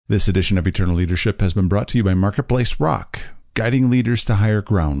This edition of Eternal Leadership has been brought to you by Marketplace Rock, guiding leaders to higher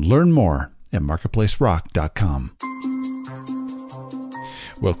ground. Learn more at marketplacerock.com.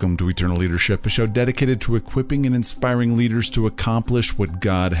 Welcome to Eternal Leadership, a show dedicated to equipping and inspiring leaders to accomplish what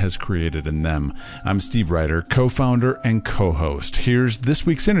God has created in them. I'm Steve Ryder, co-founder and co-host. Here's this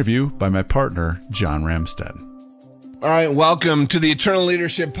week's interview by my partner, John Ramstead. All right, welcome to the Eternal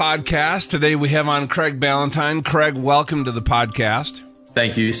Leadership Podcast. Today we have on Craig Ballantyne. Craig, welcome to the podcast.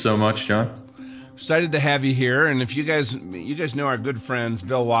 Thank you so much, John. Excited to have you here. And if you guys know our good friends,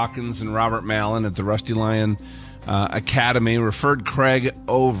 Bill Watkins and Robert Mallon at the Rusty Lion Academy, referred Craig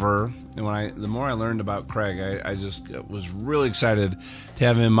over. And the more I learned about Craig, I just was really excited to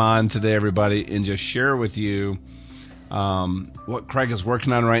have him on today, everybody, and just share with you what Craig is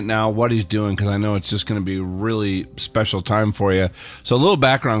working on right now, what he's doing, because I know it's just going to be a really special time for you. So a little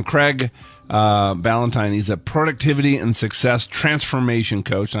background. Craig Ballantyne, he's a productivity and success transformation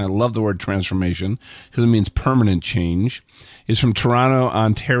coach, and I love the word transformation because it means permanent change. He's from Toronto,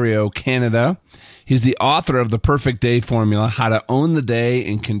 Ontario, Canada. He's the author of The Perfect Day Formula, How to Own the Day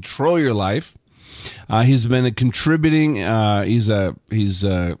and Control Your Life. He's been a contributing, he's a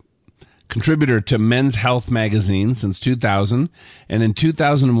contributor to Men's Health magazine since 2000. And in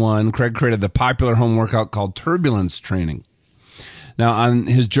 2001, Craig created the popular home workout called Turbulence Training. Now, on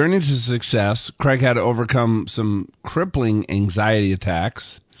his journey to success, Craig had to overcome some crippling anxiety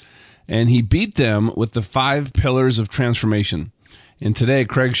attacks, and he beat them with the 5 pillars of transformation. And today,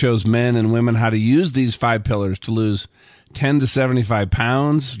 Craig shows men and women how to use these 5 pillars to lose 10 to 75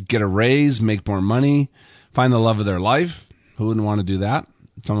 pounds, get a raise, make more money, find the love of their life. Who wouldn't want to do that?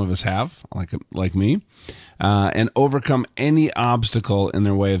 Some of us have, like me, and overcome any obstacle in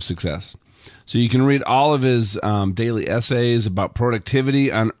their way of success. So you can read all of his daily essays about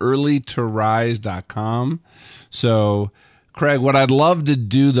productivity on earlytorise.com. So, Craig, what I'd love to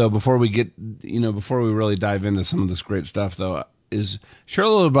do, though, before we really dive into some of this great stuff, though, is share a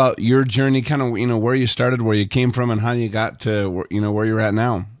little about your journey, kind of, where you started, where you came from, and how you got to, where you're at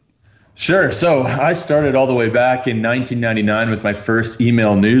now. Sure. So I started all the way back in 1999 with my first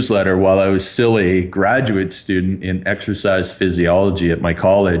email newsletter while I was still a graduate student in exercise physiology at my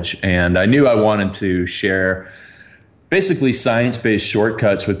college. And I knew I wanted to share basically science-based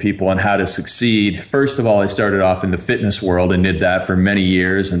shortcuts with people on how to succeed. First of all, I started off in the fitness world and did that for many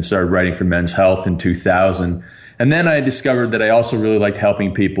years and started writing for Men's Health in 2000. And then I discovered that I also really liked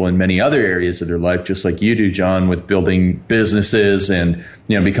helping people in many other areas of their life, just like you do, John, with building businesses and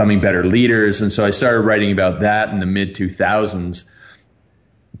becoming better leaders. And so I started writing about that in the mid-2000s.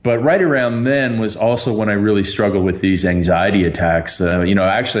 But right around then was also when I really struggled with these anxiety attacks.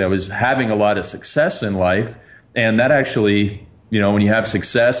 Actually, I was having a lot of success in life. And that actually, when you have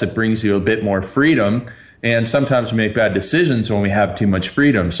success, it brings you a bit more freedom. And sometimes we make bad decisions when we have too much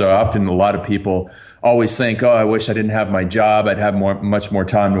freedom. So often a lot of people always think, I wish I didn't have my job. I'd have much more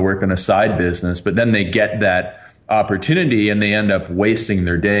time to work on a side business. But then they get that opportunity and they end up wasting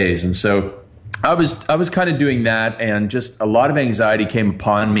their days. And so I was kind of doing that, and just a lot of anxiety came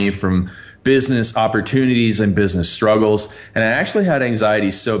upon me from business opportunities and business struggles. And I actually had anxiety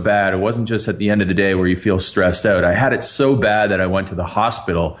so bad, it wasn't just at the end of the day where you feel stressed out. I had it so bad that I went to the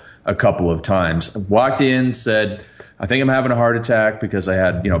hospital a couple of times. I walked in, said, I think I'm having a heart attack, because I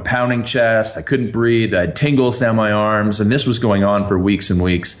had, pounding chest. I couldn't breathe. I had tingles down my arms, and this was going on for weeks and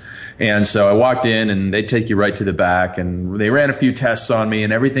weeks. And so I walked in, and they take you right to the back, and they ran a few tests on me,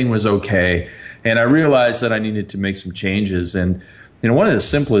 and everything was okay. And I realized that I needed to make some changes. And one of the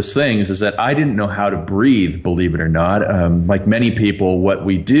simplest things is that I didn't know how to breathe, believe it or not. Like many people, what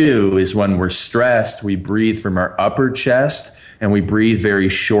we do is when we're stressed, we breathe from our upper chest, and we breathe very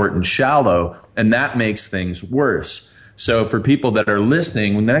short and shallow, and that makes things worse. So for people that are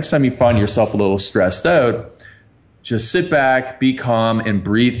listening, when the next time you find yourself a little stressed out, just sit back, be calm, and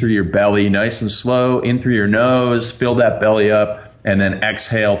breathe through your belly, nice and slow, in through your nose, fill that belly up, and then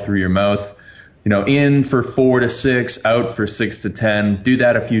exhale through your mouth. In for 4 to 6, out for 6 to 10. Do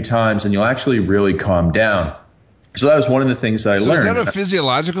that a few times, and you'll actually really calm down. So that was one of the things that I learned. Is that a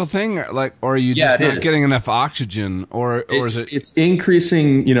physiological thing, or are you just not getting enough oxygen, or is it? It's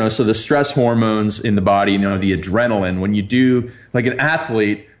increasing, so the stress hormones in the body, the adrenaline. When you do, like an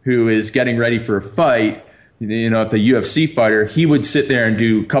athlete who is getting ready for a fight, if the UFC fighter, he would sit there and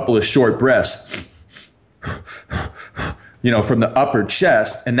do a couple of short breaths, from the upper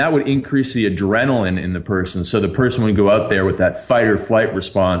chest, and that would increase the adrenaline in the person. So the person would go out there with that fight or flight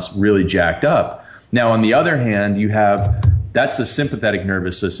response really jacked up. Now, on the other hand, that's the sympathetic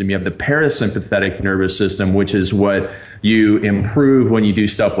nervous system. You have the parasympathetic nervous system, which is what you improve when you do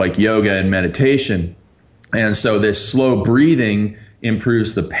stuff like yoga and meditation. And so this slow breathing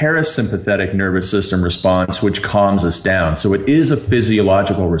improves the parasympathetic nervous system response, which calms us down. So it is a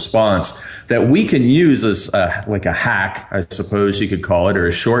physiological response that we can use as like a hack, I suppose you could call it, or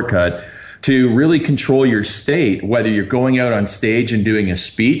a shortcut to really control your state. Whether you're going out on stage and doing a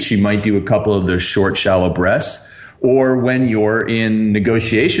speech, you might do a couple of those short, shallow breaths. Or when you're in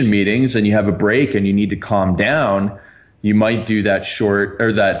negotiation meetings and you have a break and you need to calm down, you might do that short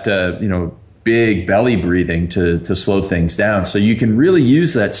or that, big belly breathing to slow things down. So you can really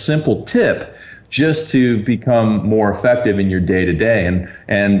use that simple tip just to become more effective in your day to day.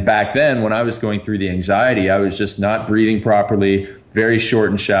 And back then when I was going through the anxiety, I was just not breathing properly, very short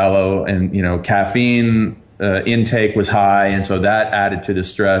and shallow, and, caffeine intake was high. And so that added to the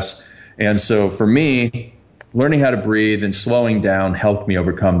stress. And so for me, learning how to breathe and slowing down helped me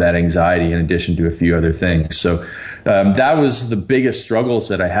overcome that anxiety in addition to a few other things. So that was the biggest struggles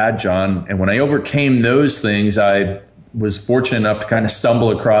that I had, John. And when I overcame those things, I was fortunate enough to kind of stumble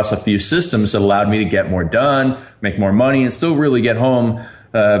across a few systems that allowed me to get more done, make more money, and still really get home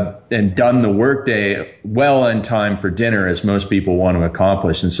and done the workday well in time for dinner, as most people want to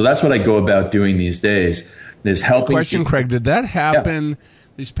accomplish. And so that's what I go about doing these days, is helping. Question, Craig, did that happen? Yeah.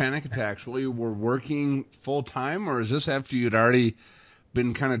 These panic attacks, while you were working full time, or is this after you'd already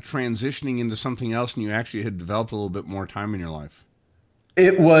been kind of transitioning into something else and you actually had developed a little bit more time in your life?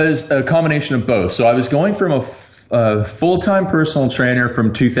 It was a combination of both. So I was going from a full-time personal trainer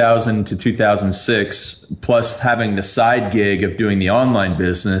from 2000 to 2006, plus having the side gig of doing the online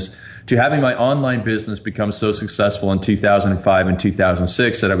business, to having my online business become so successful in 2005 and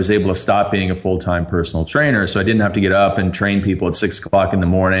 2006 that I was able to stop being a full-time personal trainer. So I didn't have to get up and train people at 6 o'clock in the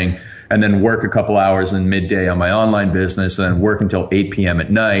morning and then work a couple hours in midday on my online business and then work until 8 p.m.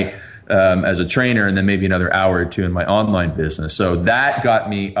 at night as a trainer, and then maybe another hour or two in my online business. So that got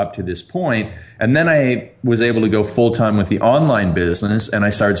me up to this point. And then I was able to go full-time with the online business, and I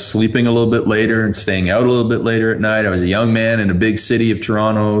started sleeping a little bit later and staying out a little bit later at night. I was a young man in a big city of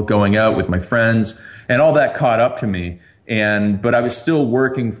Toronto, going out with my friends, and all that caught up to me. But I was still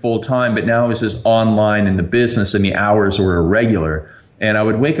working full-time, but now I was just online in the business, and the hours were irregular. And I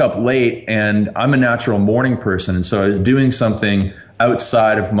would wake up late, and I'm a natural morning person, and so I was doing something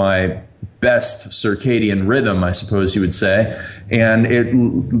outside of my best circadian rhythm, I suppose you would say, and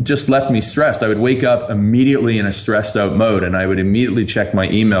it just left me stressed. I would wake up immediately in a stressed out mode, and I would immediately check my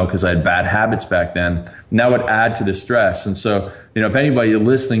email because I had bad habits back then, and that would add to the stress. And so, if anybody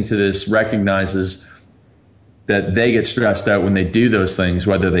listening to this recognizes that they get stressed out when they do those things,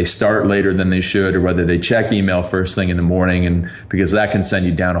 whether they start later than they should or whether they check email first thing in the morning, and because that can send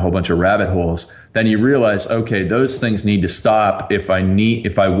you down a whole bunch of rabbit holes, then you realize, okay, those things need to stop if I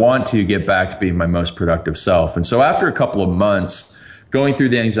want to get back to being my most productive self. And so after a couple of months going through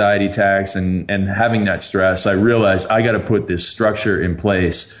the anxiety attacks and having that stress, I realized I got to put this structure in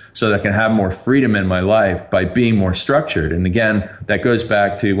place so that I can have more freedom in my life by being more structured. And again, that goes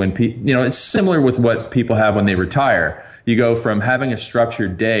back to when it's similar with what people have when they retire. You go from having a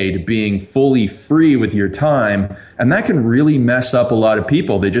structured day to being fully free with your time, and that can really mess up a lot of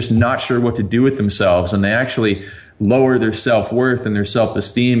people. They're just not sure what to do with themselves, and they actually lower their self-worth and their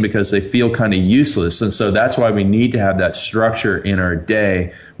self-esteem because they feel kind of useless. And so that's why we need to have that structure in our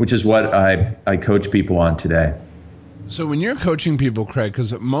day, which is what I coach people on today. So when you're coaching people, Craig,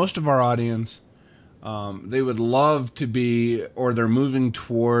 because most of our audience, they would love to be, or they're moving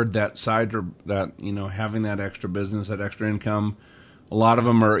toward that side, or that, having that extra business, that extra income. A lot of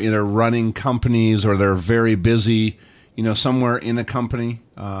them are either running companies or they're very busy, somewhere in a company.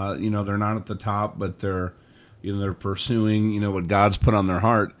 They're not at the top, but they're pursuing, what God's put on their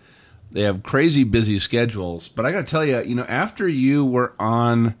heart. They have crazy busy schedules. But I got to tell you, after you were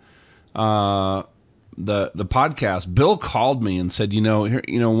on the podcast, Bill called me and said,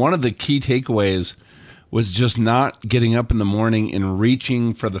 one of the key takeaways was just not getting up in the morning and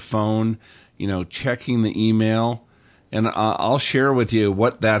reaching for the phone, checking the email. And I'll share with you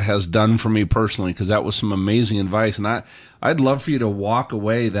what that has done for me personally, because that was some amazing advice. And I'd love for you to walk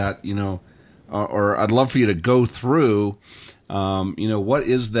away that, or I'd love for you to go through, what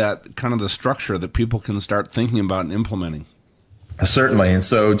is that kind of the structure that people can start thinking about and implementing? Certainly. And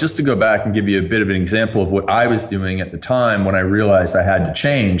so just to go back and give you a bit of an example of what I was doing at the time when I realized I had to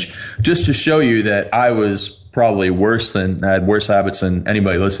change, just to show you that I was probably I had worse habits than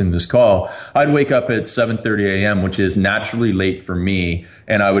anybody listening to this call. I'd wake up at 7:30 a.m., which is naturally late for me,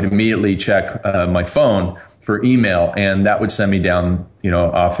 and I would immediately check my phone for email, and that would send me down,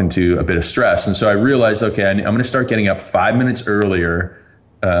 off into a bit of stress. And so I realized, okay, I'm going to start getting up 5 minutes earlier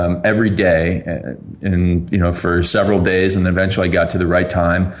every day, and for several days, and then eventually I got to the right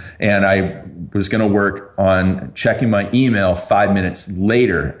time, and I was going to work on checking my email 5 minutes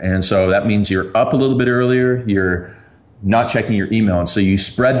later. And so that means you're up a little bit earlier, you're not checking your email, and so you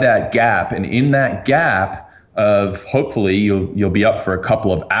spread that gap, and in that gap of hopefully you'll be up for a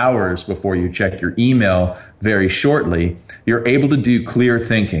couple of hours before you check your email very shortly, you're able to do clear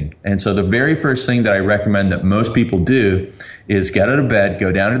thinking. And so the very first thing that I recommend that most people do is get out of bed,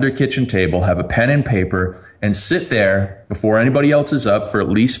 go down to their kitchen table, have a pen and paper, and sit there before anybody else is up for at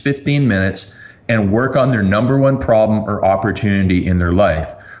least 15 minutes and work on their number one problem or opportunity in their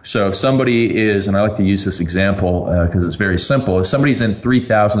life. So if somebody is, and I like to use this example because it's very simple, if somebody's in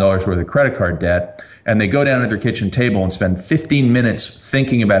 $3,000 worth of credit card debt, and they go down to their kitchen table and spend 15 minutes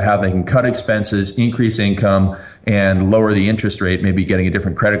thinking about how they can cut expenses, increase income, and lower the interest rate, maybe getting a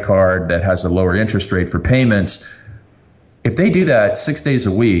different credit card that has a lower interest rate for payments. If they do that 6 days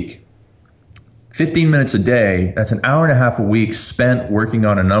a week, 15 minutes a day, that's an hour and a half a week spent working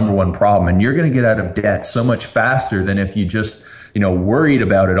on a number one problem. And you're going to get out of debt so much faster than if you just worried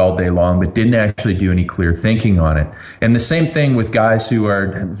about it all day long, but didn't actually do any clear thinking on it. And the same thing with guys who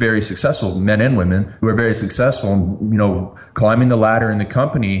are very successful, men and women who are very successful, climbing the ladder in the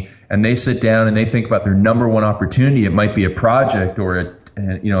company, and they sit down and they think about their number one opportunity. It might be a project or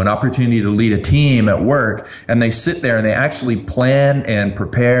an opportunity to lead a team at work, and they sit there and they actually plan and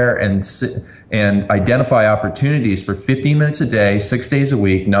prepare and identify opportunities for 15 minutes a day, 6 days a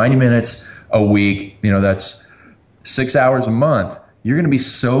week, 90 minutes a week. That's 6 hours a month. You're going to be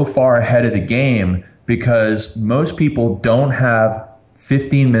so far ahead of the game because most people don't have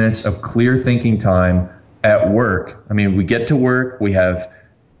 15 minutes of clear thinking time at work. I mean, we get to work, we have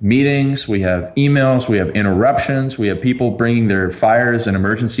meetings, we have emails, we have interruptions, we have people bringing their fires and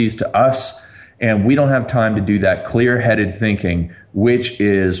emergencies to us, and we don't have time to do that clear-headed thinking, which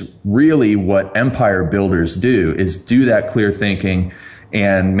is really what empire builders do, is do that clear thinking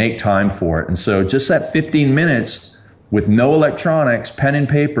and make time for it. And so just that 15 minutes with no electronics, pen and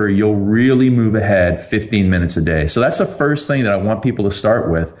paper, you'll really move ahead 15 minutes a day. So that's the first thing that I want people to start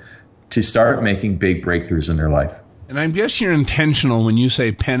with, to start making big breakthroughs in their life. And I guess you're intentional when you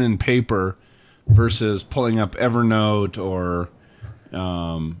say pen and paper versus pulling up Evernote or...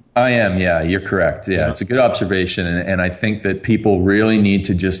 I am, yeah, you're correct. Yeah, it's a good observation. And I think that people really need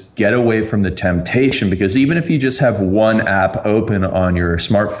to just get away from the temptation, because even if you just have one app open on your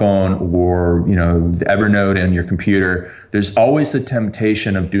smartphone or, Evernote and your computer, there's always the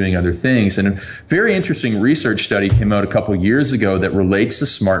temptation of doing other things. And a very interesting research study came out a couple of years ago that relates to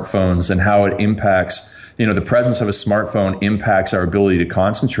smartphones and how it impacts the presence of a smartphone impacts our ability to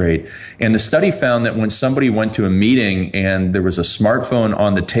concentrate. And the study found that when somebody went to a meeting and there was a smartphone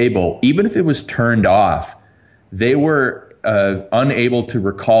on the table, even if it was turned off, they were unable to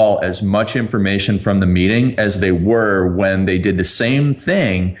recall as much information from the meeting as they were when they did the same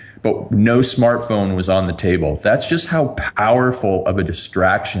thing, but no smartphone was on the table. That's just how powerful of a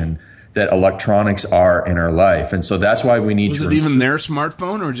distraction that electronics are in our life. And so that's why we need to... Was it even their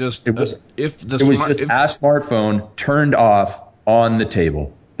smartphone, or just... It was just a smartphone turned off on the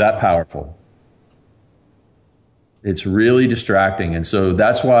table. That powerful. It's really distracting. And so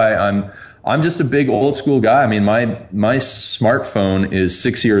that's why I'm just a big old school guy. I mean, my smartphone is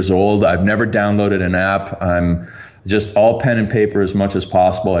 6 years old. I've never downloaded an app. I'm just all pen and paper as much as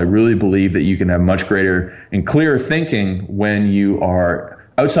possible. I really believe that you can have much greater and clearer thinking when you are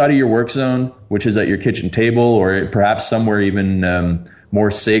outside of your work zone, which is at your kitchen table, or perhaps somewhere even more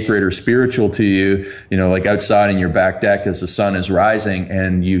sacred or spiritual to you, like outside in your back deck as the sun is rising,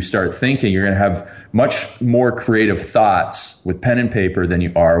 and you start thinking, you're going to have much more creative thoughts with pen and paper than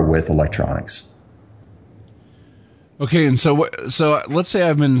you are with electronics. Okay, and so let's say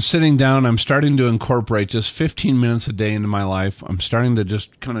I've been sitting down, I'm starting to incorporate just 15 minutes a day into my life. I'm starting to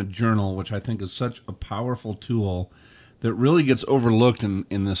just kind of journal, which I think is such a powerful tool that really gets overlooked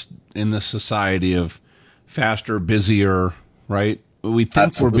in this society of faster, busier, right? We think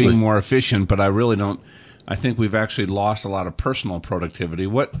Absolutely. We're being more efficient, but I really don't. I think we've actually lost a lot of personal productivity.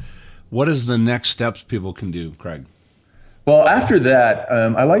 What is the next steps people can do, Craig? Well, after that,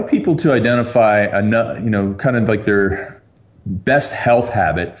 I like people to identify, kind of like their best health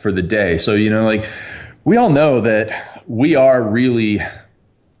habit for the day. So, like we all know that we are really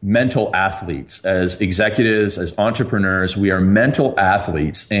mental athletes as executives, as entrepreneurs. We are mental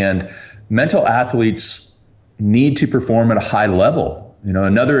athletes, and mental athletes need to perform at a high level.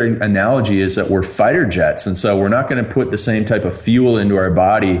 Another analogy is that we're fighter jets, and so we're not going to put the same type of fuel into our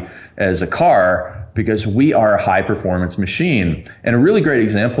body as a car. because we are a high performance machine. And a really great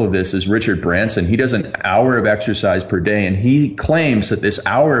example of this is Richard Branson. He does an hour of exercise per day, and he claims that this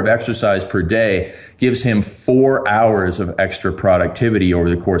hour of exercise per day gives him 4 hours of extra productivity over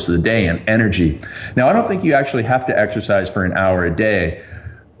the course of the day and energy. Now, I don't think you actually have to exercise for an hour a day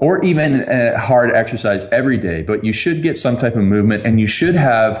or even hard exercise every day, but you should get some type of movement, and you should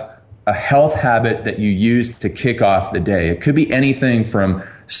have a health habit that you use to kick off the day. It could be anything from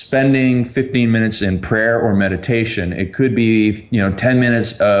spending 15 minutes in prayer or meditation. It could be, 10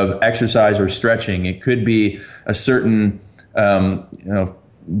 minutes of exercise or stretching. It could be a certain,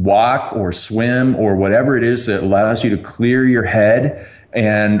 walk or swim or whatever it is that allows you to clear your head,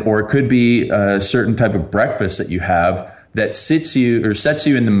 or it could be a certain type of breakfast that you have that sets you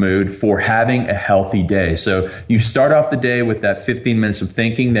in the mood for having a healthy day. So you start off the day with that 15 minutes of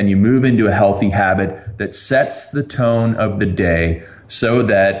thinking, then you move into a healthy habit that sets the tone of the day, so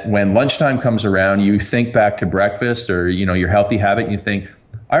that when lunchtime comes around, you think back to breakfast or, your healthy habit, and you think,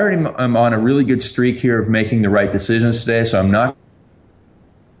 I already am on a really good streak here of making the right decisions today, so I'm not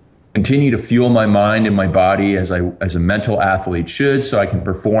continue to fuel my mind and my body as a mental athlete should, so I can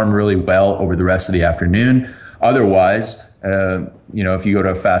perform really well over the rest of the afternoon. Otherwise, if you go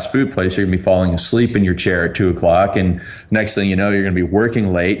to a fast food place, you're going to be falling asleep in your chair at 2 o'clock. And next thing you know, you're going to be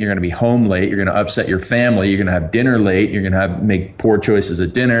working late. You're going to be home late. You're going to upset your family. You're going to have dinner late. You're going to make poor choices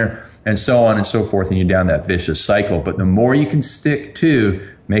at dinner, and so on and so forth. And you're down that vicious cycle. But the more you can stick to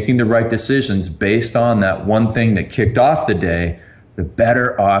making the right decisions based on that one thing that kicked off the day, the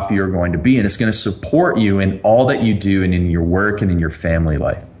better off you're going to be. And it's going to support you in all that you do and in your work and in your family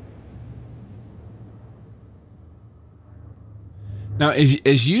life. Now,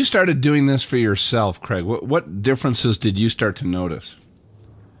 as you started doing this for yourself, Craig, what differences did you start to notice?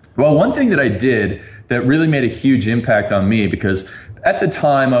 Well, one thing that I did that really made a huge impact on me, because at the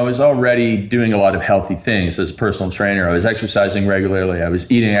time I was already doing a lot of healthy things as a personal trainer. I was exercising regularly. I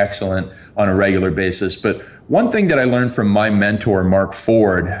was eating excellent on a regular basis. But one thing that I learned from my mentor, Mark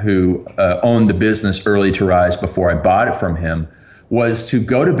Ford, who owned the business Early to Rise before I bought it from him, was to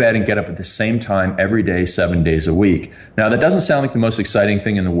go to bed and get up at the same time every day, 7 days a week. Now, that doesn't sound like the most exciting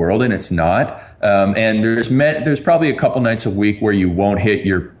thing in the world, and it's not. And there's probably a couple nights a week where you won't hit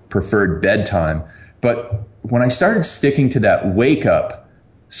your preferred bedtime. But when I started sticking to that wake up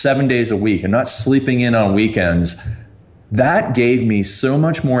 7 days a week and not sleeping in on weekends, that gave me so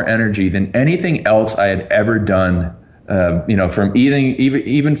much more energy than anything else I had ever done. From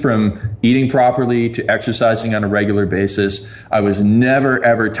even from eating properly to exercising on a regular basis. I was never,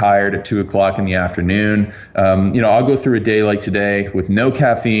 ever tired at 2 o'clock in the afternoon. I'll go through a day like today with no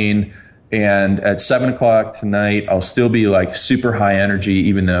caffeine, and at 7 o'clock tonight, I'll still be like super high energy,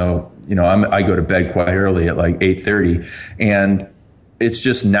 even though, I go to bed quite early at like 8:30. And it's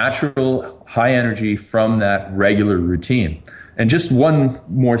just natural high energy from that regular routine. And just one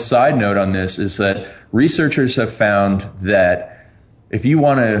more side note on this is that researchers have found that if you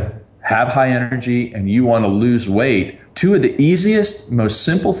want to have high energy and you want to lose weight, two of the easiest, most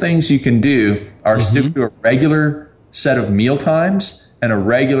simple things you can do are stick to a regular set of meal times and a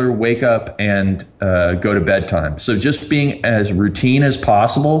regular wake up and go to bed time. So just being as routine as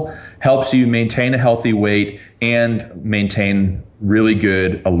possible helps you maintain a healthy weight and maintain really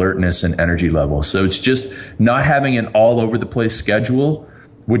good alertness and energy levels. So it's just not having an all over the place schedule,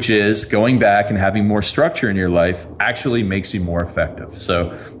 which is going back and having more structure in your life, actually makes you more effective.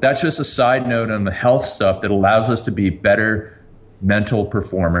 So that's just a side note on the health stuff that allows us to be better mental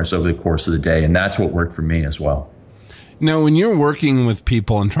performers over the course of the day. And that's what worked for me as well. Now, when you're working with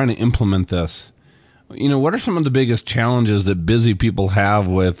people and trying to implement this, what are some of the biggest challenges that busy people have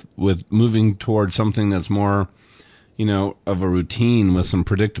with moving towards something that's more, of a routine with some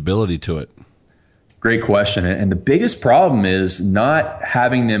predictability to it? Great question. And the biggest problem is not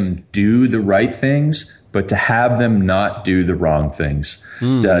having them do the right things, but to have them not do the wrong things.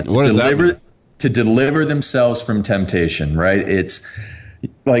 What does that mean? To deliver themselves from temptation, right? It's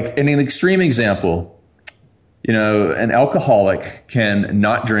like, in an extreme example, an alcoholic can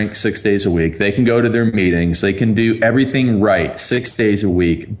not drink 6 days a week. They can go to their meetings. They can do everything right 6 days a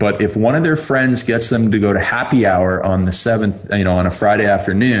week. But if one of their friends gets them to go to happy hour on the 7th, on a Friday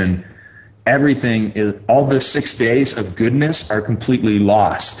afternoon, all the 6 days of goodness are completely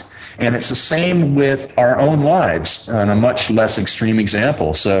lost. And it's the same with our own lives on a much less extreme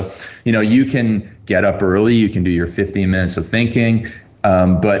example. So, you can get up early, you can do your 15 minutes of thinking.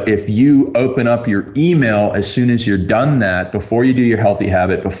 But if you open up your email as soon as you're done that, before you do your healthy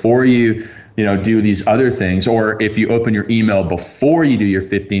habit, before you do these other things, or if you open your email before you do your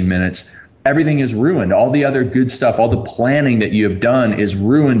 15 minutes, everything is ruined. All the other good stuff, all the planning that you have done is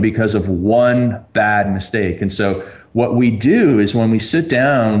ruined because of one bad mistake. And so what we do is when we sit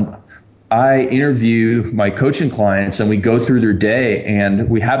down, I interview my coaching clients and we go through their day and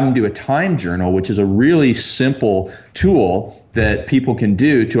we have them do a time journal, which is a really simple tool that people can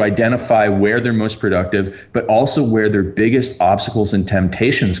do to identify where they're most productive, but also where their biggest obstacles and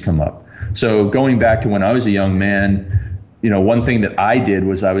temptations come up. So going back to when I was a young man, one thing that I did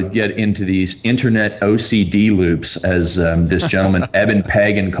was I would get into these internet OCD loops, as this gentleman, Eben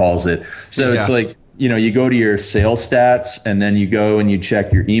Pagan, calls it. So it's like, you go to your sales stats and then you go and you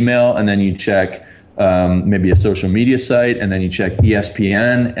check your email and then you check maybe a social media site and then you check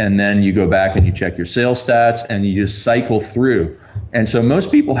ESPN and then you go back and you check your sales stats and you just cycle through. And so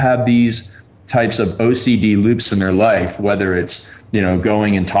most people have these types of OCD loops in their life, whether it's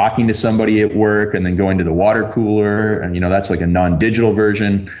going and talking to somebody at work and then going to the water cooler, and that's like a non-digital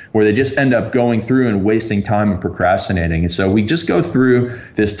version where they just end up going through and wasting time and procrastinating. And so we just go through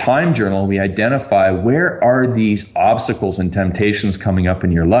this time journal and we identify where are these obstacles and temptations coming up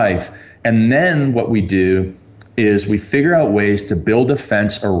in your life. And then what we do is we figure out ways to build a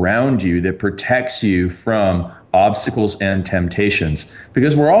fence around you that protects you from obstacles and temptations,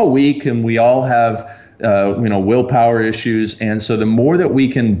 because we're all weak and we all have willpower issues. And so the more that we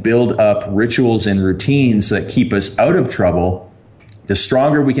can build up rituals and routines that keep us out of trouble, the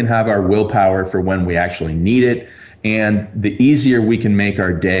stronger we can have our willpower for when we actually need it, and the easier we can make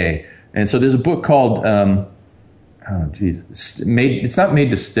our day. And so there's a book called It's Not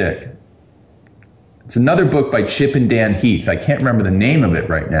Made to Stick. It's another book by Chip and Dan Heath. I can't remember the name of it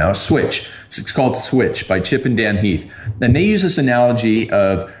right now. Switch. It's called Switch by Chip and Dan Heath. And they use this analogy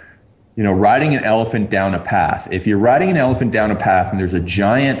of, riding an elephant down a path. If you're riding an elephant down a path and there's a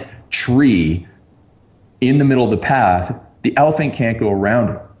giant tree in the middle of the path, the elephant can't go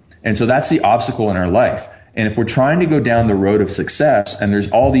around it. And so that's the obstacle in our life. And if we're trying to go down the road of success and there's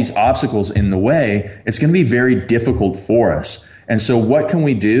all these obstacles in the way, it's going to be very difficult for us. And so what can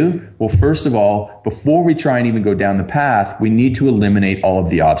we do? Well, first of all, before we try and even go down the path, we need to eliminate all of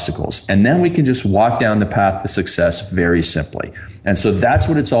the obstacles. And then we can just walk down the path to success very simply. And so that's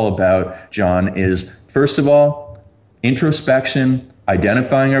what it's all about, John, is first of all, introspection,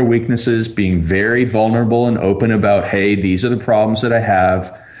 identifying our weaknesses, being very vulnerable and open about, hey, these are the problems that I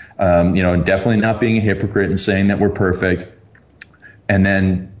have, and definitely not being a hypocrite and saying that we're perfect. And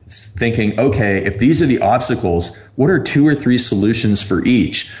then thinking, okay, if these are the obstacles, what are 2 or 3 solutions for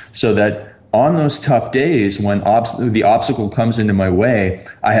each? So that on those tough days when the obstacle comes into my way,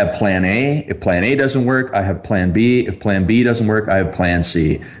 I have plan A. If plan A doesn't work, I have plan B. If plan B doesn't work, I have plan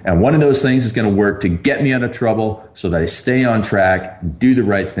C. And one of those things is going to work to get me out of trouble so that I stay on track and do the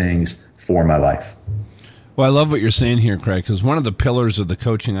right things for my life. Well, I love what you're saying here, Craig, because one of the pillars of the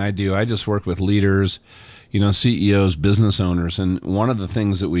coaching I do, I just work with leaders, CEOs, business owners. And one of the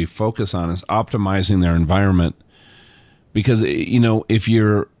things that we focus on is optimizing their environment. Because, if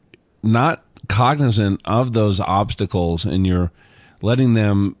you're not cognizant of those obstacles and you're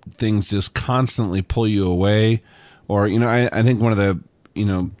letting things just constantly pull you away, or, I think one of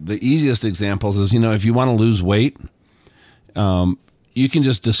the easiest examples is, if you want to lose weight, you can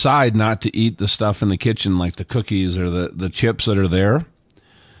just decide not to eat the stuff in the kitchen, like the cookies or the chips that are there.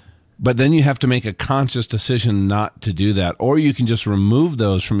 But then you have to make a conscious decision not to do that. Or you can just remove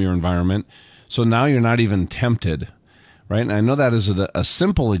those from your environment. So now you're not even tempted, right? And I know that is a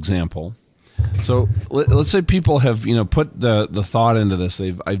simple example. So let's say people have, put the thought into this.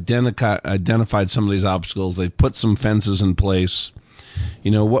 They've identified some of these obstacles. They've put some fences in place.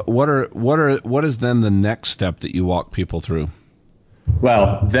 What is then the next step that you walk people through?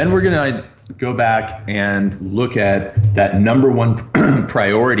 Well, then we're going to go back and look at that number one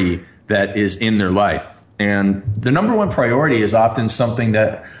priority that is in their life. And the number one priority is often something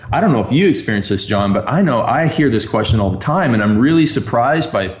that, I don't know if you experience this, John, but I know I hear this question all the time, and I'm really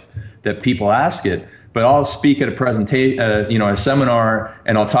surprised by that people ask it. But I'll speak at a presentation, a seminar,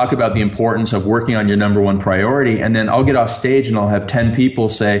 and I'll talk about the importance of working on your number one priority. And then I'll get off stage and I'll have 10 people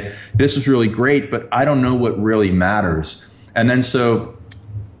say, this is really great, but I don't know what really matters. And then so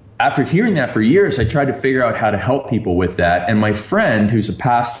after hearing that for years, I tried to figure out how to help people with that. And my friend, who's a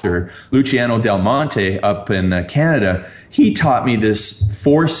pastor, Luciano Del Monte up in Canada, he taught me this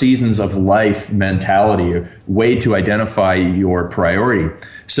 4 seasons of life mentality, a way to identify your priority.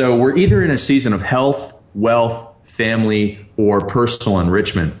 So we're either in a season of health, wealth, family, or personal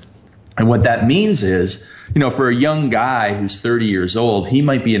enrichment. And what that means is, for a young guy who's 30 years old, he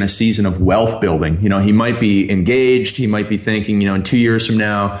might be in a season of wealth building. He might be engaged. He might be thinking, in 2 years from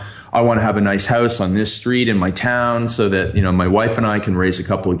now, I want to have a nice house on this street in my town so that, my wife and I can raise a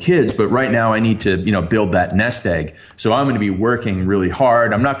couple of kids. But right now I need to, build that nest egg. So I'm going to be working really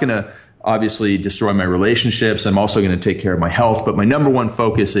hard. I'm not going to obviously destroy my relationships. I'm also going to take care of my health. But my number one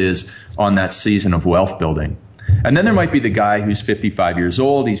focus is on that season of wealth building. And then there might be the guy who's 55 years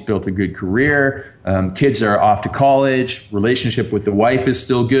old. He's built a good career. Kids are off to college. Relationship with the wife is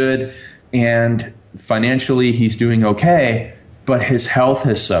still good. And financially, he's doing okay, but his health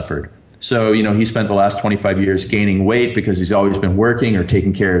has suffered. So, he spent the last 25 years gaining weight because he's always been working or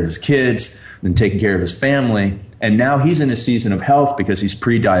taking care of his kids and taking care of his family. And now he's in a season of health because he's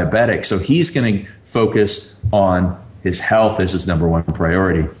pre-diabetic. So he's going to focus on his health as his number one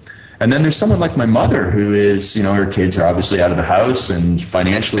priority. And then there's someone like my mother who is, her kids are obviously out of the house and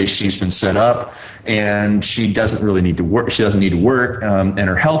financially she's been set up and she doesn't really need to work. She doesn't need to work and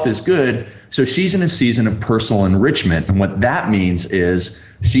her health is good. So she's in a season of personal enrichment. And what that means is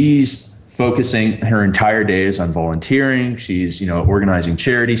she's focusing her entire days on volunteering. She's, organizing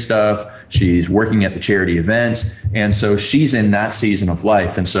charity stuff. She's working at the charity events. And so she's in that season of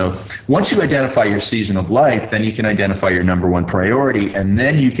life. And so once you identify your season of life, then you can identify your number one priority, and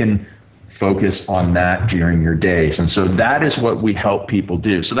then you can focus on that during your days. And so that is what we help people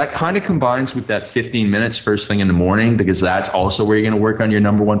do. So that kind of combines with that 15 minutes first thing in the morning, because that's also where you're going to work on your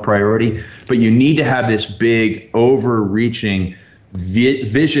number one priority. But you need to have this big overreaching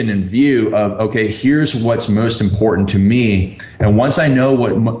vision and view of, okay, here's what's most important to me. And once I know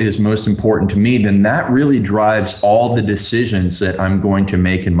what is most important to me, then that really drives all the decisions that I'm going to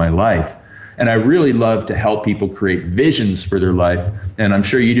make in my life. And I really love to help people create visions for their life. And I'm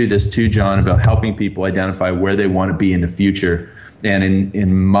sure you do this too, John, about helping people identify where they want to be in the future. And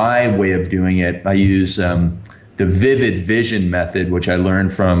in my way of doing it, I use the vivid vision method, which I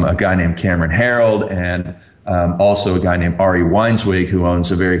learned from a guy named Cameron Herold and also a guy named Ari Weinswig, who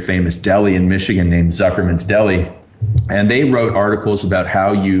owns a very famous deli in Michigan named Zuckerman's Deli. And they wrote articles about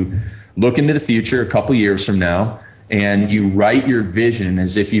how you look into the future a couple years from now and you write your vision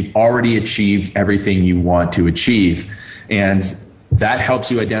as if you've already achieved everything you want to achieve. And that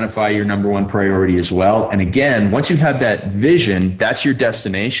helps you identify your number one priority as well. And again, once you have that vision, that's your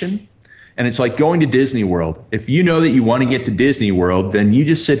destination. And it's like going to Disney World. If you know that you want to get to Disney World, then you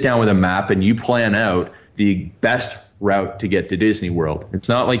just sit down with a map and you plan out the best route to get to Disney World. It's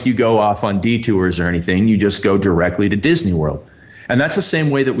not like you go off on detours or anything. You just go directly to Disney World. And that's the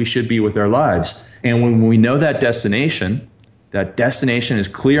same way that we should be with our lives. And when we know that destination is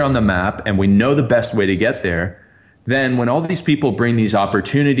clear on the map and we know the best way to get there, then when all these people bring these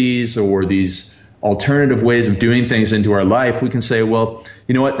opportunities or these alternative ways of doing things into our life, we can say, well,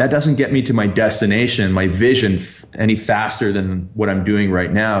 you know what, that doesn't get me to my destination, my vision any faster than what I'm doing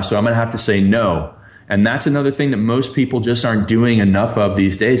right now. So I'm going to have to say no. And that's another thing that most people just aren't doing enough of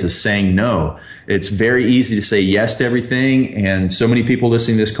these days, is saying no. It's very easy to say yes to everything. And so many people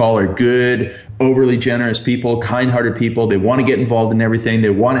listening to this call are good, overly generous people, kind-hearted people. They want to get involved in everything. They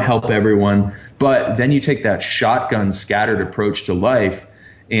want to help everyone. But then you take that shotgun scattered approach to life,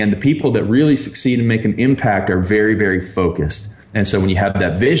 and the people that really succeed and make an impact are very, very focused. And so when you have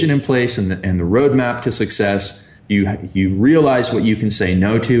that vision in place and the roadmap to success, you realize what you can say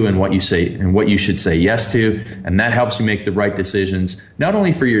no to and what you should say yes to, and that helps you make the right decisions, not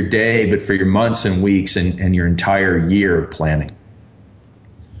only for your day, but for your months and weeks and your entire year of planning.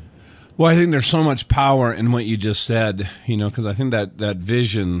 Well, I think there's so much power in what you just said, because I think that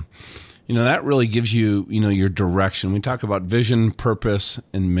vision, that really gives you, your direction. We talk about vision, purpose,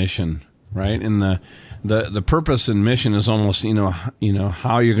 and mission, right? And the purpose and mission is almost,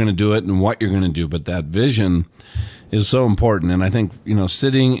 how you're going to do it and what you're going to do. But that vision is so important. And I think,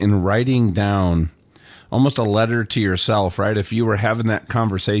 sitting and writing down almost a letter to yourself, right? If you were having that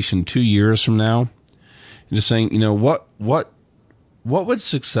conversation 2 years from now, and just saying, what would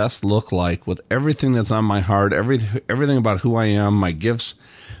success look like with everything that's on my heart, everything about who I am, my gifts,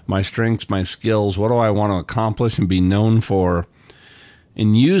 my strengths, my skills, what do I want to accomplish and be known for?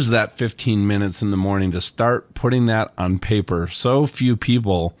 And use that 15 minutes in the morning to start putting that on paper. So few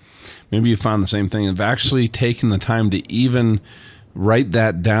people, maybe you found the same thing, have actually taken the time to even write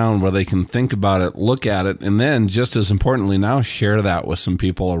that down where they can think about it, look at it, and then just as importantly now share that with some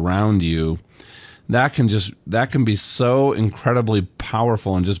people around you. That can be so incredibly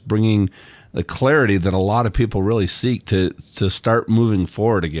powerful and just bringing the clarity that a lot of people really seek to start moving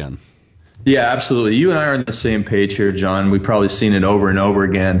forward again. Yeah, absolutely. You and I are on the same page here, John. We've probably seen it over and over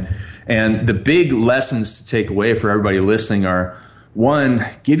again. And the big lessons to take away for everybody listening are, one,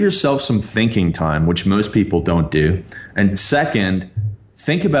 give yourself some thinking time, which most people don't do. And second,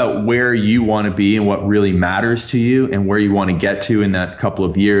 think about where you want to be and what really matters to you and where you want to get to in that couple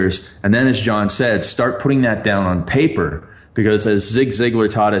of years. And then, as John said, start putting that down on paper. Because as Zig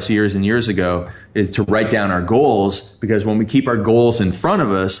Ziglar taught us years and years ago, is to write down our goals, because when we keep our goals in front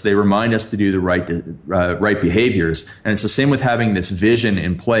of us, they remind us to do the right behaviors. And it's the same with having this vision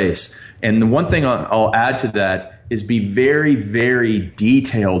in place. And the one thing I'll add to that is be very, very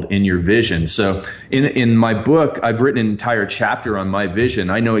detailed in your vision. So in my book, I've written an entire chapter on my vision.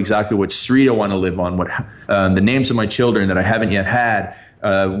 I know exactly what street I want to live on, what the names of my children that I haven't yet had,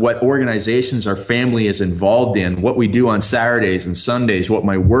 what organizations our family is involved in, what we do on Saturdays and Sundays, what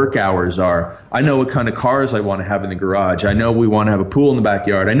my work hours are. I know what kind of cars I want to have in the garage. I know we want to have a pool in the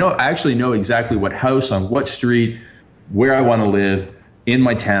backyard. I actually know exactly what house on what street, where I want to live in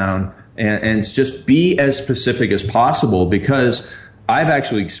my town. And it's just be as specific as possible, because I've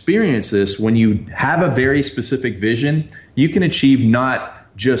actually experienced this. When you have a very specific vision, you can achieve not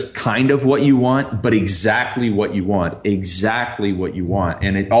just kind of what you want, but exactly what you want,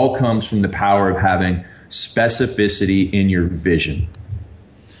 And it all comes from the power of having specificity in your vision.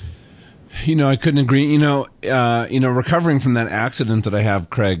 I couldn't agree. Recovering from that accident that I have,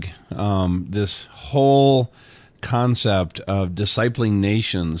 Craig, this whole concept of discipling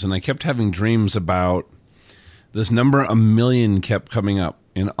nations, and I kept having dreams about this number, 1 million, kept coming up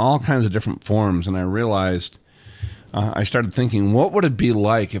in all kinds of different forms, and I realized, I started thinking, what would it be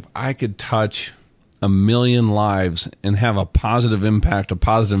like if I could touch 1 million lives and have a positive impact, a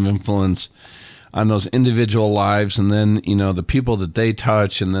positive influence on those individual lives, and then, the people that they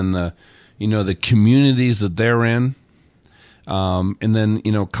touch, and then the communities that they're in, and then,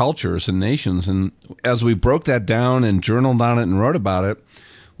 cultures and nations. And as we broke that down and journaled on it and wrote about it,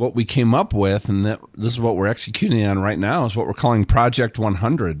 what we came up with, and this is what we're executing on right now, is what we're calling Project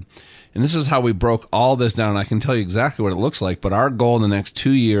 100. And this is how we broke all this down. I can tell you exactly what it looks like, but our goal in the next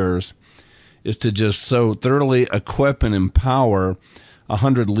 2 years is to just so thoroughly equip and empower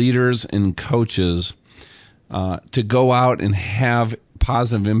 100 leaders and coaches to go out and have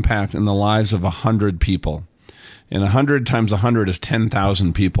positive impact in the lives of 100 people. And 100 times 100 is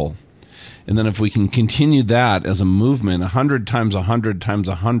 10,000 people. And then if we can continue that as a movement, 100 times 100 times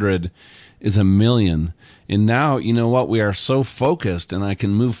 100 is 1 million. And now, you know what? We are so focused, and I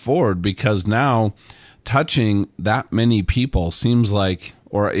can move forward, because now touching that many people seems like,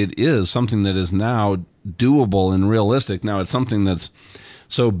 or it is something that is now doable and realistic. Now it's something that's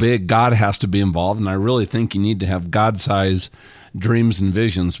so big, God has to be involved. And I really think you need to have God-sized dreams and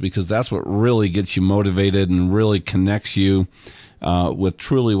visions, because that's what really gets you motivated and really connects you with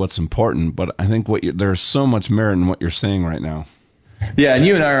truly what's important. But I think there's so much merit in what you're saying right now. Yeah, and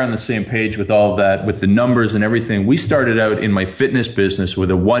you and I are on the same page with all of that, with the numbers and everything. We started out in my fitness business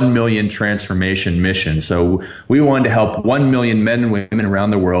with a 1 million transformation mission. So we wanted to help 1 million men and women around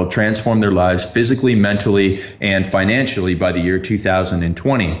the world transform their lives physically, mentally, and financially by the year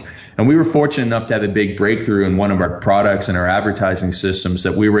 2020. And we were fortunate enough to have a big breakthrough in one of our products and our advertising systems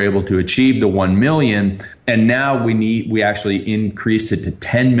that we were able to achieve the 1 million. And now we actually increased it to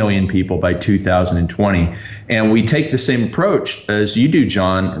 10 million people by 2020. And we take the same approach as you do,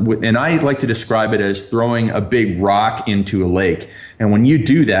 John. And I like to describe it as throwing a big rock into a lake. And when you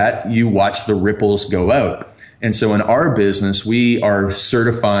do that, you watch the ripples go out. And so in our business, we are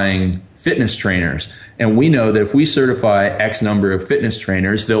certifying fitness trainers. And we know that if we certify X number of fitness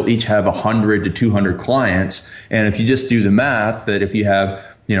trainers, they'll each have 100 to 200 clients. And if you just do the math, that if you have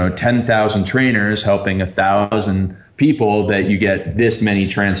 10,000 trainers helping 1,000 people, that you get this many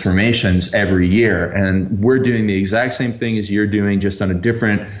transformations every year. And we're doing the exact same thing as you're doing, just on a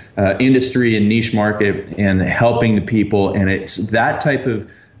different industry and niche market, and helping the people. And it's that type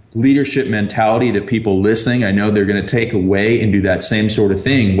of leadership mentality that people listening, I know they're going to take away and do that same sort of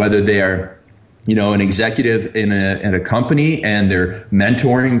thing, whether they are an executive in a company and they're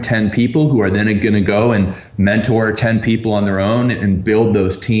mentoring 10 people who are then going to go and mentor 10 people on their own and build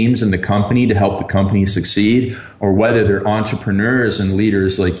those teams in the company to help the company succeed, or whether they're entrepreneurs and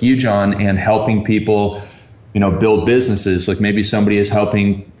leaders like you, John, and helping people, build businesses. Like maybe somebody is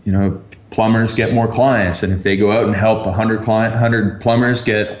helping, plumbers get more clients. And if they go out and help 100 plumbers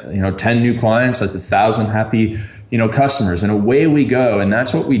get, 10 new clients, that's 1,000 happy, customers. And away we go. And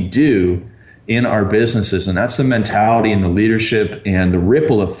that's what we do in our businesses. And that's the mentality and the leadership and the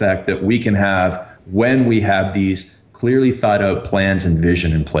ripple effect that we can have when we have these clearly thought out plans and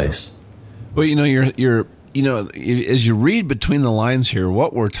vision in place. Well, you're as you read between the lines here,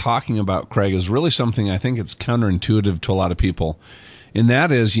 what we're talking about, Craig, is really something I think it's counterintuitive to a lot of people. And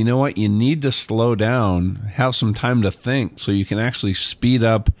that is, you need to slow down, have some time to think, so you can actually speed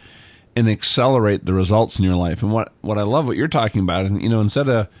up and accelerate the results in your life. And what I love what you're talking about, and instead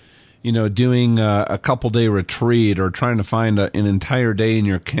of doing a couple-day retreat or trying to find an entire day in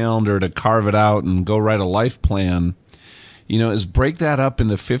your calendar to carve it out and go write a life plan, is break that up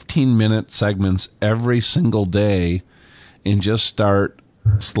into 15-minute segments every single day and just start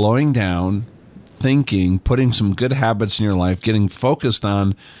slowing down, thinking, putting some good habits in your life, getting focused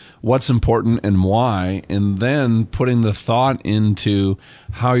on what's important and why, and then putting the thought into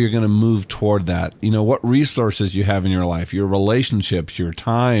how you're going to move toward that. What resources you have in your life, your relationships, your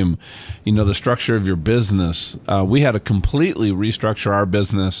time, the structure of your business. We had to completely restructure our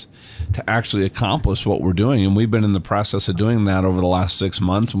business to actually accomplish what we're doing, and we've been in the process of doing that over the last 6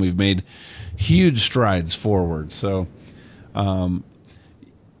 months, and we've made huge strides forward. So,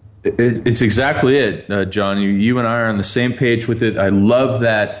 it's exactly it, John. You and I are on the same page with it. I love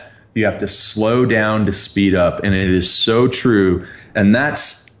that you have to slow down to speed up, and it is so true. And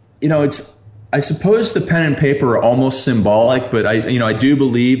that's, I suppose the pen and paper are almost symbolic, but I do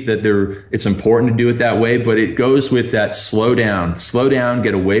believe that it's important to do it that way. But it goes with that slow down,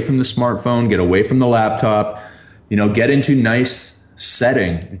 get away from the smartphone, get away from the laptop, get into nice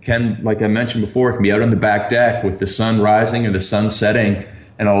setting. It can, like I mentioned before, it can be out on the back deck with the sun rising or the sun setting,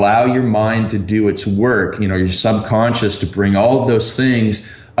 and allow your mind to do its work, your subconscious, to bring all of those things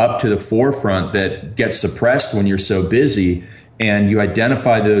up to the forefront that gets suppressed when you're so busy. And you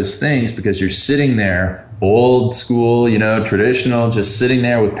identify those things because you're sitting there, old school, traditional, just sitting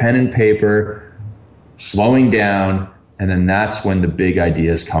there with pen and paper, slowing down. And then that's when the big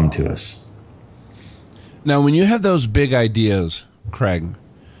ideas come to us. Now, when you have those big ideas, Craig,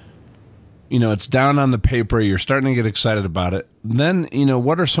 it's down on the paper, you're starting to get excited about it. Then,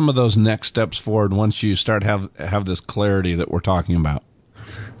 what are some of those next steps forward once you start have this clarity that we're talking about?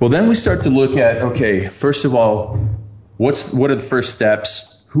 Well, then we start to look at, okay, first of all, what are the first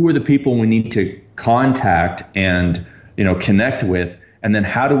steps? Who are the people we need to contact and, connect with? And then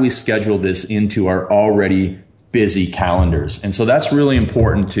how do we schedule this into our already busy calendars? And so that's really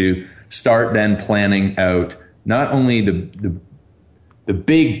important to start then planning out not only the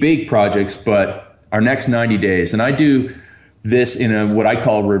big projects, but our next 90 days. And I do this in what I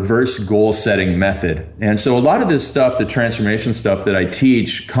call reverse goal setting method. And so a lot of this stuff, the transformation stuff that I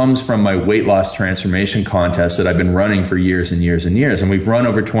teach, comes from my weight loss transformation contest that I've been running for years and years and years. And we've run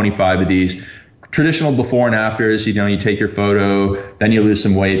over 25 of these traditional before and afters. You take your photo, then you lose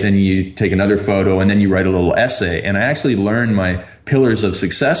some weight, then you take another photo, and then you write a little essay. And I actually learned my pillars of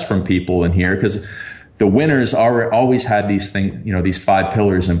success from people in here, because the winners always had these things, these 5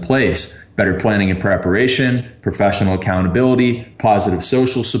 pillars in place: better planning and preparation, professional accountability, positive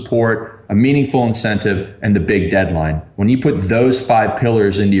social support, a meaningful incentive, and the big deadline. When you put those 5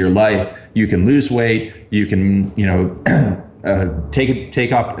 pillars into your life, you can lose weight, you can,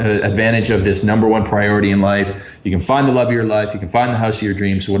 take up advantage of this number one priority in life. You can find the love of your life, you can find the house of your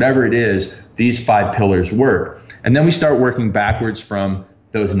dreams. Whatever it is, these 5 pillars work. And then we start working backwards from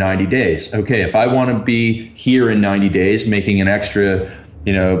those 90 days. Okay, if I want to be here in 90 days, making an extra,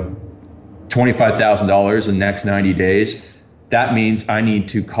 $25,000 in the next 90 days, that means I need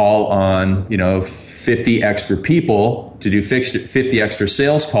to call on, 50 extra people to do 50 extra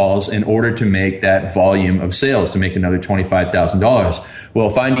sales calls in order to make that volume of sales, to make another $25,000. Well,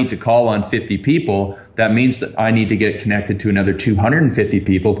 if I need to call on 50 people, that means that I need to get connected to another 250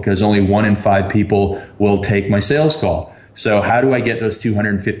 people, because only 1 in 5 people will take my sales call. So how do I get those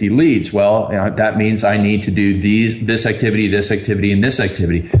 250 leads? Well, that means I need to do this activity, and this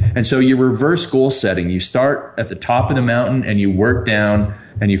activity. And so you reverse goal setting. You start at the top of the mountain and you work down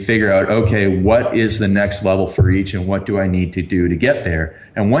and you figure out, okay, what is the next level for each and what do I need to do to get there?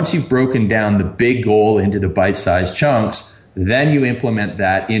 And once you've broken down the big goal into the bite-sized chunks, then you implement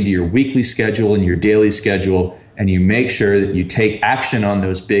that into your weekly schedule and your daily schedule, and you make sure that you take action on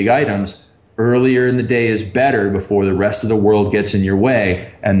those big items. Earlier in the day is better, before the rest of the world gets in your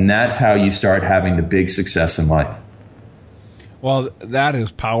way. And that's how you start having the big success in life. Well, that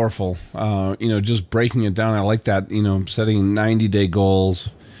is powerful. Just breaking it down. I like that, setting 90-day goals,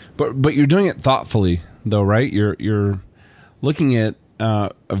 but you're doing it thoughtfully though, right? You're looking at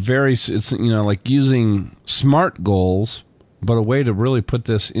it's like using SMART goals, but a way to really put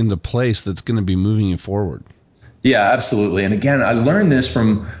this into place that's going to be moving you forward. Yeah, absolutely. And again, I learned this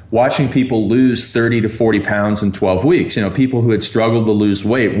from watching people lose 30 to 40 pounds in 12 weeks. People who had struggled to lose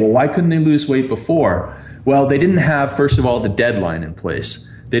weight. Well, why couldn't they lose weight before? Well, they didn't have, first of all, the deadline in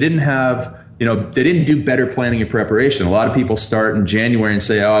place. They didn't have, they didn't do better planning and preparation. A lot of people start in January and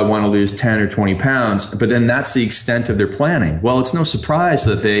say, oh, I want to lose 10 or 20 pounds. But then that's the extent of their planning. Well, it's no surprise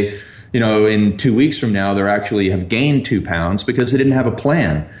that they in 2 weeks from now, they're actually have gained 2 pounds because they didn't have a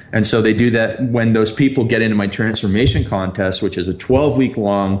plan. And so they do that when those people get into my transformation contest, which is a 12-week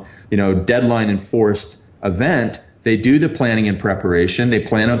long, deadline enforced event. They do the planning and preparation. They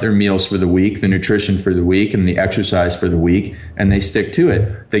plan out their meals for the week, the nutrition for the week, and the exercise for the week, and they stick to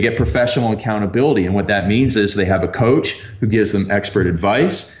it. They get professional accountability. And what that means is they have a coach who gives them expert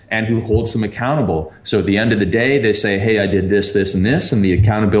advice and who holds them accountable. So at the end of the day, they say, hey, I did this, this, and this. And the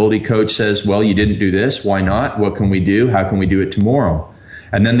accountability coach says, well, you didn't do this. Why not? What can we do? How can we do it tomorrow?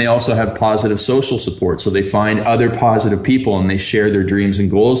 And then they also have positive social support. So they find other positive people and they share their dreams and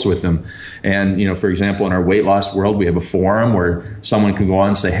goals with them. And, for example, in our weight loss world, we have a forum where someone can go on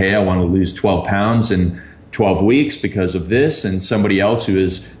and say, hey, I want to lose 12 pounds in 12 weeks because of this. And somebody else who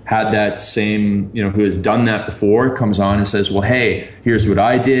has had that same, who has done that before comes on and says, well, hey, here's what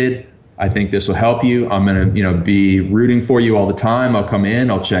I did. I think this will help you. I'm going to, be rooting for you all the time. I'll come in,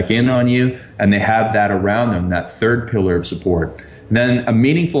 I'll check in on you. And they have that around them, that third pillar of support. Then a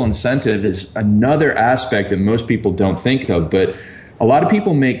meaningful incentive is another aspect that most people don't think of, but a lot of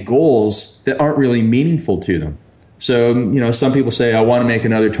people make goals that aren't really meaningful to them. So, some people say, I want to make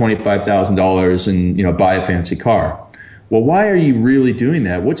another $25,000 and, buy a fancy car. Well, why are you really doing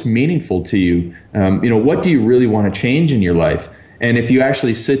that? What's meaningful to you? What do you really want to change in your life? And if you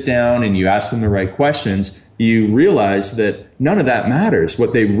actually sit down and you ask them the right questions, you realize that none of that matters.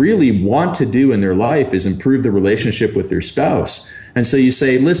 What they really want to do in their life is improve the relationship with their spouse. And so you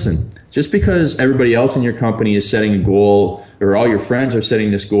say, listen, just because everybody else in your company is setting a goal or all your friends are setting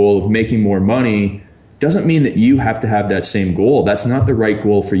this goal of making more money doesn't mean that you have to have that same goal. That's not the right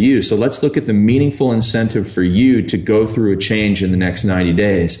goal for you. So let's look at the meaningful incentive for you to go through a change in the next 90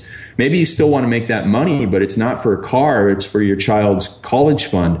 days. Maybe you still want to make that money, but it's not for a car. It's for your child's college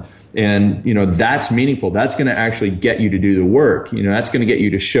fund. And, that's meaningful. That's going to actually get you to do the work. That's going to get you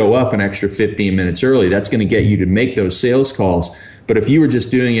to show up an extra 15 minutes early. That's going to get you to make those sales calls. But if you were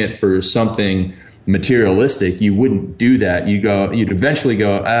just doing it for something materialistic, you wouldn't do that. You'd eventually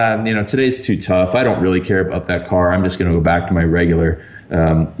go, today's too tough. I don't really care about that car. I'm just going to go back to my regular,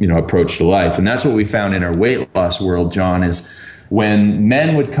 approach to life. And that's what we found in our weight loss world, John, is when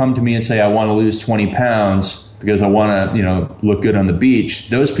men would come to me and say, I want to lose 20 pounds because I want to, look good on the beach,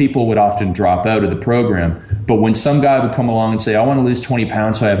 those people would often drop out of the program. But when some guy would come along and say, I want to lose 20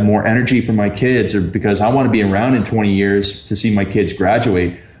 pounds so I have more energy for my kids, or because I want to be around in 20 years to see my kids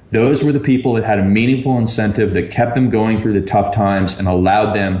graduate, those were the people that had a meaningful incentive that kept them going through the tough times and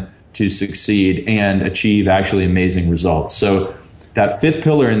allowed them to succeed and achieve actually amazing results. So that fifth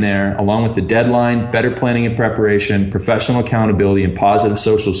pillar in there, along with the deadline, better planning and preparation, professional accountability, and positive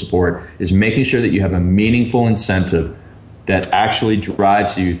social support, is making sure that you have a meaningful incentive that actually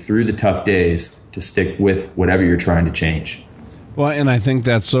drives you through the tough days to stick with whatever you're trying to change. Well, and I think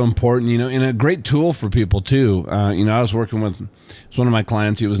that's so important, and a great tool for people too. I was working with one of my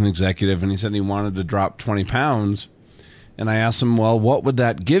clients. He was an executive, and he said he wanted to drop 20 pounds. And I asked him, well, what would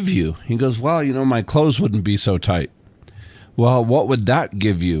that give you? He goes, well, my clothes wouldn't be so tight. Well, what would that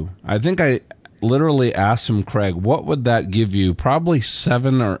give you? I think I literally asked him, Craig, what would that give you? Probably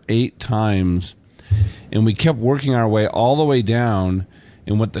 7 or 8 times. And we kept working our way all the way down.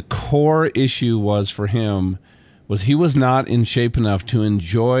 And what the core issue was for him was he was not in shape enough to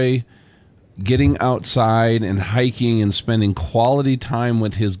enjoy getting outside and hiking and spending quality time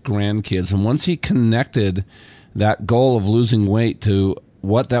with his grandkids. And once he connected that goal of losing weight to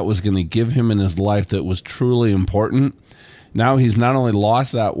what that was going to give him in his life that was truly important, now he's not only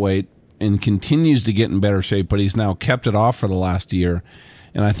lost that weight and continues to get in better shape, but he's now kept it off for the last year.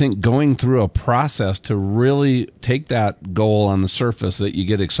 And I think going through a process to really take that goal on the surface that you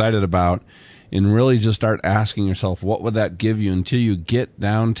get excited about and really just start asking yourself, what would that give you, until you get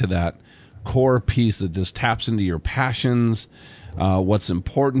down to that core piece that just taps into your passions, what's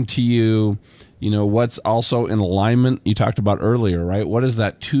important to you, what's also in alignment. You talked about earlier, right? What is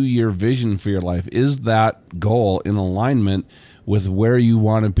that 2-year vision for your life? Is that goal in alignment with where you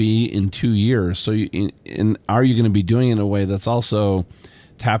want to be in 2 years? So are you going to be doing it in a way that's also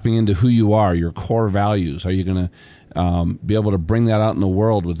tapping into who you are, your core values? Are you going to be able to bring that out in the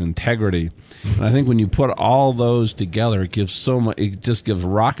world with integrity? And I think when you put all those together, it gives so much. It just gives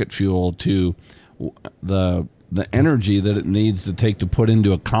rocket fuel to the energy that it needs to take to put in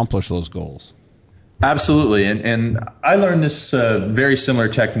to accomplish those goals. Absolutely. And I learned this very similar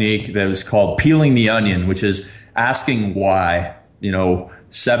technique that is called peeling the onion, which is asking why.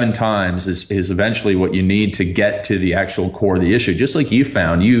 7 times is eventually what you need to get to the actual core of the issue. Just like you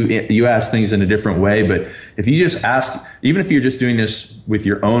found, you ask things in a different way, but if you just ask, even if you're just doing this with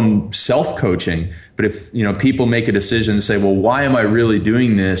your own self-coaching, but if people make a decision and say, well, why am I really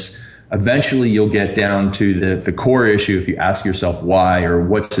doing this? eventually you'll get down to the core issue. If you ask yourself why, or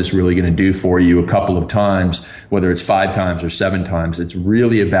what's this really going to do for you a couple of times, whether it's 5 times or 7 times, it's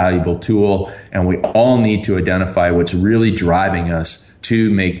really a valuable tool. And we all need to identify what's really driving us to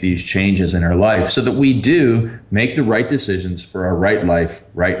make these changes in our life so that we do make the right decisions for our right life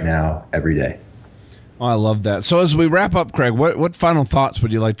right now, every day. Oh, I love that. So as we wrap up, Craig, what final thoughts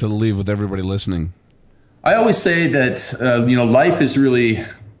would you like to leave with everybody listening? I always say that, life is really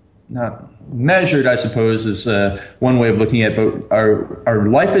not measured, I suppose, is one way of looking at it, but our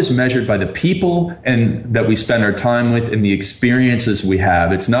life is measured by the people and that we spend our time with and the experiences we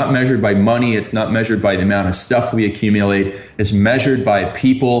have. It's not measured by money. It's not measured by the amount of stuff we accumulate. It's measured by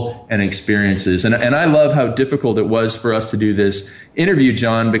people and experiences. And I love how difficult it was for us to do this interview,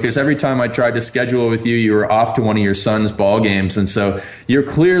 John, because every time I tried to schedule with you, you were off to one of your son's ball games. And so you're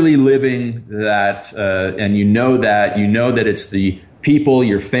clearly living that, and you know that it's the people,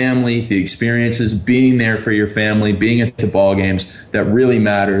 your family, the experiences, being there for your family, being at the ball games, that really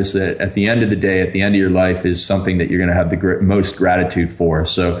matters. That at the end of the day, at the end of your life, is something that you're going to have the most gratitude for.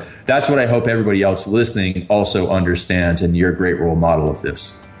 So that's what I hope everybody else listening also understands, and you're a great role model of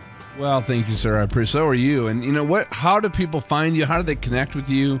this. Well, thank you, sir. I appreciate. So are you. And you know what? How do people find you? How do they connect with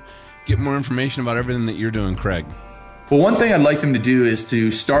you? Get more information about everything that you're doing, Craig? Well, one thing I'd like them to do is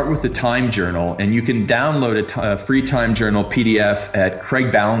to start with the Time Journal, and you can download a free Time Journal PDF at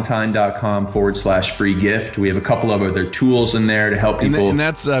craigballantyne.com/free gift. We have a couple of other tools in there to help people. And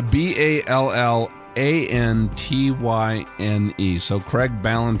that's BALLANTYNE. So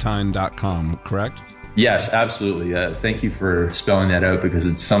craigballantyne.com, correct? Yes, absolutely. Thank you for spelling that out, because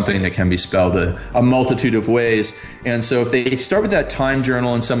it's something that can be spelled a multitude of ways. And so if they start with that Time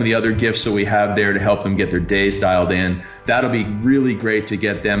Journal and some of the other gifts that we have there to help them get their days dialed in, that'll be really great to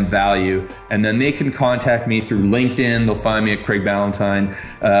get them value. And then they can contact me through LinkedIn. They'll find me at Craig Ballantyne.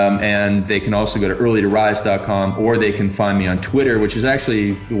 And they can also go to earlytorise.com, or they can find me on Twitter, which is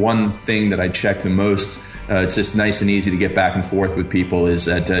actually the one thing that I check the most. It's just nice and easy to get back and forth with people, is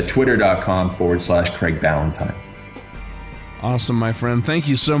at twitter.com/Craig Ballantyne. Awesome, my friend. Thank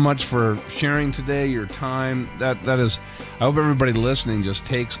you so much for sharing today, your time. That is, I hope everybody listening just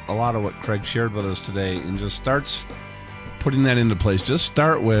takes a lot of what Craig shared with us today and just starts putting that into place. Just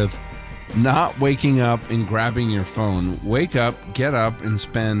start with not waking up and grabbing your phone. Wake up, get up, and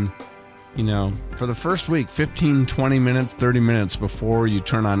spend, for the first week, 15, 20 minutes, 30 minutes before you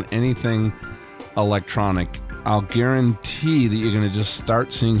turn on anything electronic. I'll guarantee that you're going to just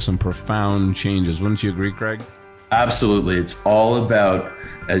start seeing some profound changes. Wouldn't you agree, Craig? Absolutely. It's all about,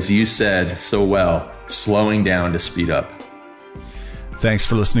 as you said so well, slowing down to speed up. Thanks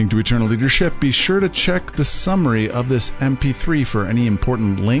for listening to Eternal Leadership. Be sure to check the summary of this MP3 for any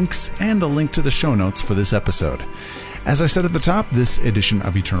important links and a link to the show notes for this episode. As I said at the top, this edition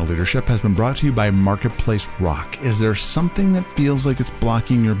of Eternal Leadership has been brought to you by Marketplace Rock. Is there something that feels like it's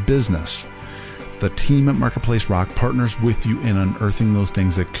blocking your business? The team at Marketplace Rock partners with you in unearthing those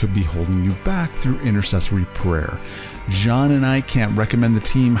things that could be holding you back through intercessory prayer. John and I can't recommend the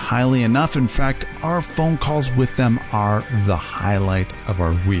team highly enough. In fact, our phone calls with them are the highlight of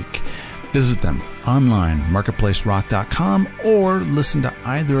our week. Visit them online, marketplacerock.com, or listen to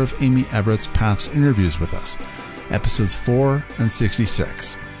either of Amy Everett's past interviews with us, episodes 4 and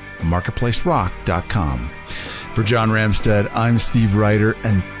 66, marketplacerock.com. For John Ramstead, I'm Steve Ryder,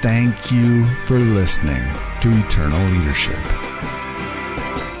 and thank you for listening to Eternal Leadership.